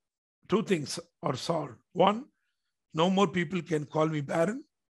prayer, two things are solved. One, no more people can call me barren.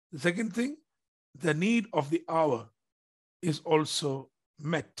 The second thing, the need of the hour is also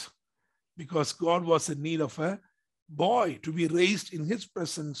met, because God was in need of a boy to be raised in his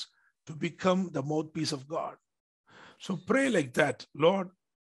presence to become the mouthpiece of God. So pray like that. Lord,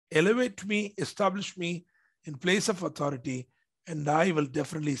 elevate me, establish me in place of authority, and I will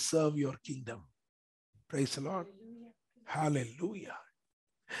definitely serve your kingdom. Praise the Lord. Hallelujah.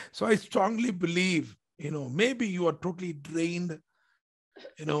 So I strongly believe, maybe you are totally drained.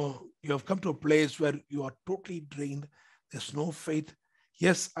 You have come to a place where you are totally drained. There's no faith.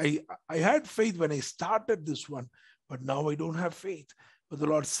 Yes, I had faith when I started this one, but now I don't have faith. But the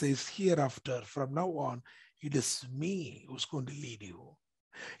Lord says, hereafter, from now on, it is me who's going to lead you.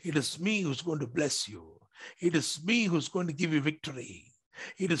 It is me who's going to bless you. It is me who's going to give you victory.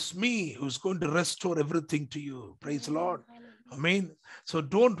 It is me who's going to restore everything to you. Praise the Lord. Amen. So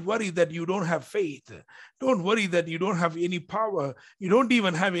don't worry that you don't have faith. Don't worry that you don't have any power. You don't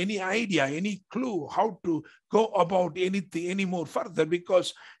even have any idea, any clue how to go about anything anymore further,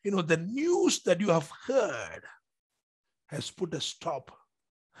 because, the news that you have heard has put a stop.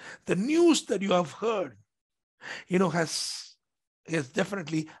 The news that you have heard, has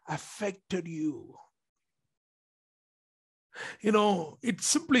definitely affected you. It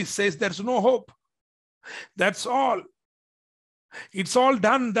simply says there's no hope. That's all. It's all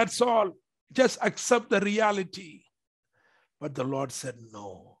done. That's all. Just accept the reality. But the Lord said,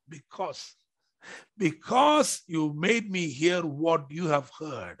 no, because you made me hear what you have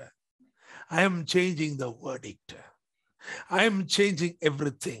heard, I am changing the verdict. I am changing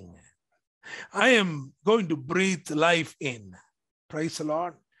everything. I am going to breathe life in. Praise the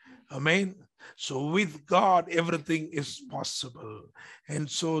Lord. Amen. So with God, everything is possible. And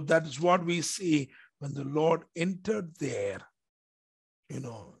so that is what we see when the Lord entered there.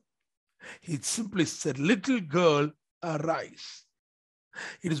 He simply said, little girl, arise.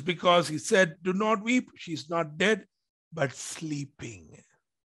 It is because he said, do not weep. She's not dead, but sleeping.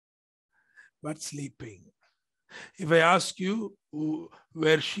 But sleeping. If I ask you,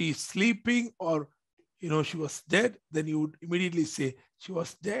 were she sleeping or, she was dead, then you would immediately say she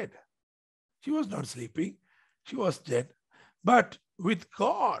was dead. She was not sleeping. She was dead. But with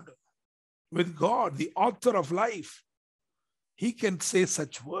God, the author of life, he can say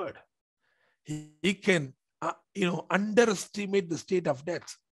such word. He can, underestimate the state of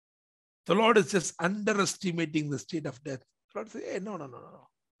death. The Lord is just underestimating the state of death. The Lord says, hey, no.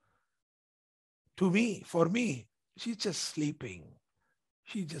 For me, she's just sleeping.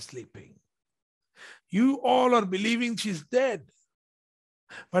 She's just sleeping. You all are believing she's dead,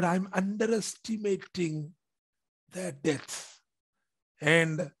 but I'm underestimating their death.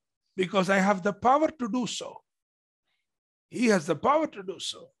 And because I have the power to do so, he has the power to do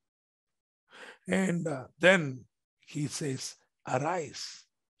so. And then he says, arise,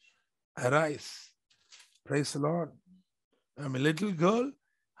 arise. Praise the Lord. I'm a little girl,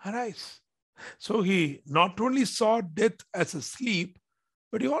 arise. So he not only saw death as a sleep,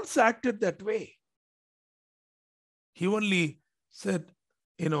 but he also acted that way. He only said,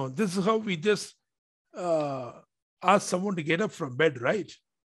 this is how we just ask someone to get up from bed, right?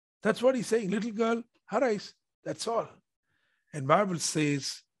 That's what he's saying. Little girl, arise. That's all. And Bible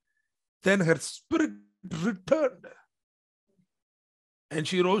says, then her spirit returned. And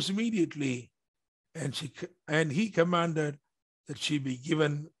she rose immediately. And he commanded that she be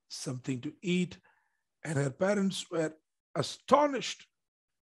given something to eat. And her parents were astonished.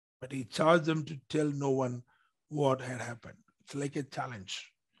 But he charged them to tell no one what had happened. It's like a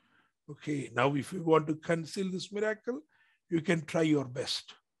challenge. Okay, now if you want to conceal this miracle, you can try your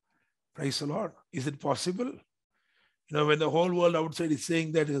best. Praise the Lord. Is it possible? When the whole world outside is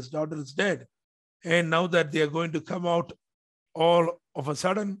saying that his daughter is dead, and now that they are going to come out all of a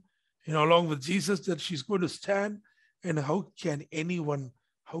sudden, along with Jesus, that she's going to stand, and how can anyone,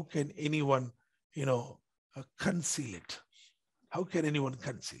 conceal it? How can anyone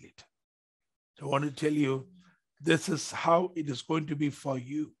conceal it? So I want to tell you, this is how it is going to be for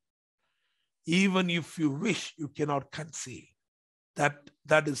you. Even if you wish, you cannot conceal.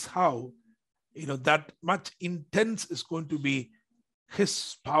 That is how, that much intense is going to be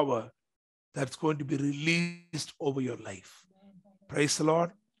his power that's going to be released over your life. Praise the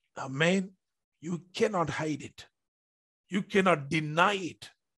Lord. Amen. You cannot hide it. You cannot deny it.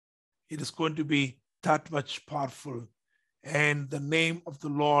 It is going to be that much powerful, and the name of the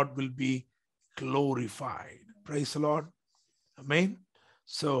Lord will be glorified. Praise the Lord. Amen.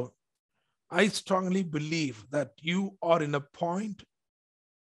 So I strongly believe that you are in a point,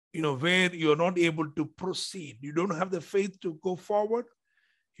 where you're not able to proceed. You don't have the faith to go forward.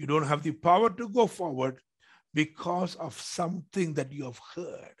 You don't have the power to go forward because of something that you have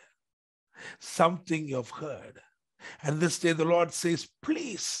heard. Something you have heard. And this day the Lord says,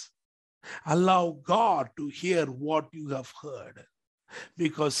 please allow God to hear what you have heard,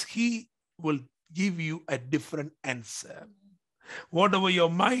 because he will give you a different answer. Whatever your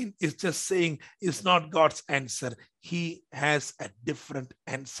mind is just saying is not God's answer. He has a different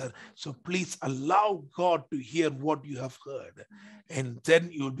answer. So please allow God to hear what you have heard. And then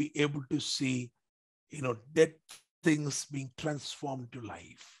you'll be able to see, dead things being transformed to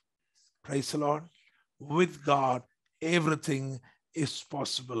life. Praise the Lord. With God, everything is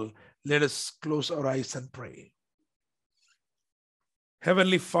possible. Let us close our eyes and pray.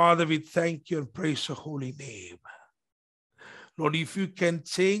 Heavenly Father, we thank you and praise your holy name. Lord, if you can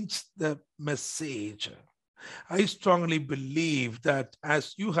change the message, I strongly believe that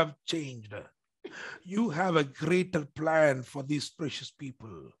as you have changed, you have a greater plan for these precious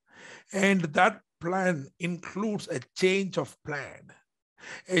people. And that plan includes a change of plan.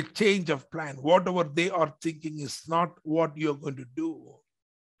 A change of plan. Whatever they are thinking is not what you're going to do.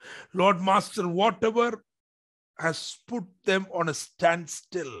 Lord Master, whatever has put them on a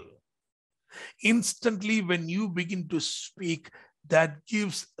standstill, instantly when you begin to speak, that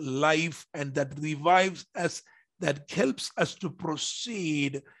gives life and that revives us, that helps us to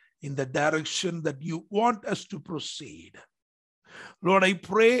proceed in the direction that you want us to proceed. Lord, I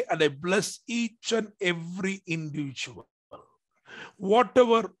pray and I bless each and every individual.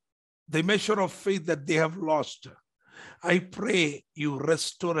 Whatever the measure of faith that they have lost, I pray you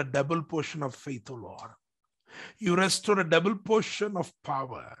restore a double portion of faith, O Lord. You restore a double portion of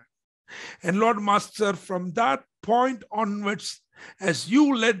power. And Lord Master, from that point onwards, as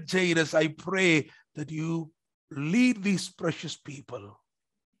you led Jairus, I pray that you lead these precious people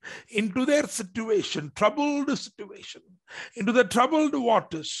into their situation, troubled situation, into the troubled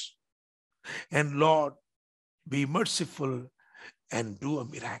waters. And Lord, be merciful and do a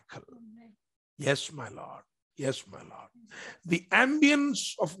miracle. Yes, my Lord. Yes, my Lord. The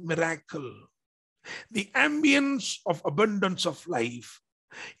ambience of miracle, the ambience of abundance of life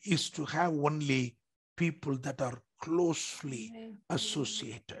is to have only people that are closely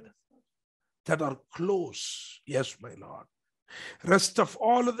associated, that are close. Yes, my Lord. Rest of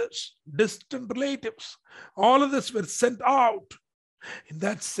all of this, distant relatives, all of this were sent out. In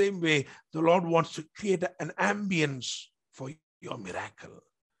that same way, the Lord wants to create an ambience for your miracle.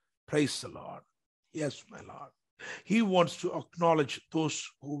 Praise the Lord. Yes, my Lord. He wants to acknowledge those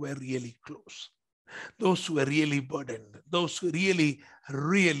who were really close, those who were really burdened, those who really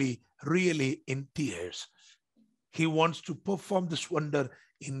in tears. He wants to perform this wonder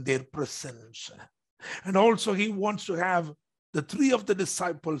in their presence. And also he wants to have the three of the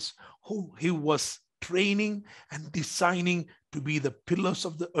disciples whom he was training and designing to be the pillars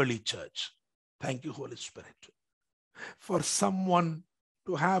of the early church. Thank you, Holy Spirit. For someone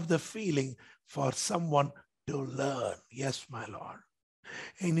to have the feeling, for someone to learn. Yes, my Lord.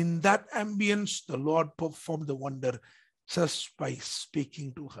 And in that ambience, the Lord performed the wonder just by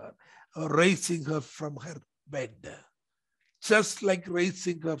speaking to her, raising her from her bed. Just like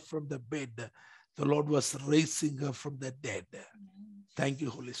raising her from the bed, the Lord was raising her from the dead. Thank you,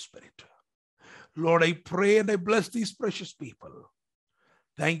 Holy Spirit. Lord, I pray and I bless these precious people.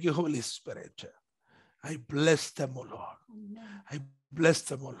 Thank you, Holy Spirit. I bless them, O Lord. I bless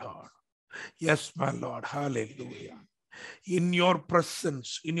them, O Lord. Yes, my Lord. Hallelujah. In your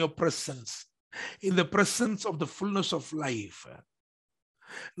presence, in the presence of the fullness of life,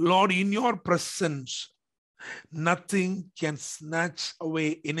 Lord, in your presence, nothing can snatch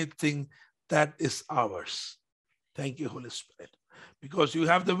away anything that is ours. Thank you, Holy Spirit, because you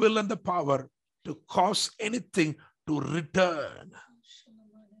have the will and the power to cause anything to return.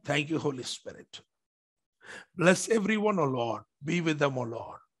 Thank you, Holy Spirit. Bless everyone, O Lord. Be with them, O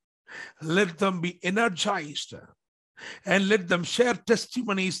Lord. Let them be energized and let them share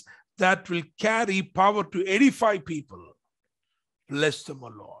testimonies that will carry power to edify people. Bless them, O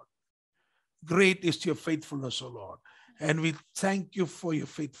Lord. Great is your faithfulness, O Lord. And we thank you for your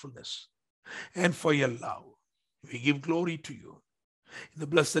faithfulness and for your love. We give glory to you. In the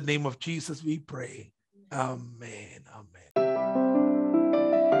blessed name of Jesus, we pray. Amen. Amen.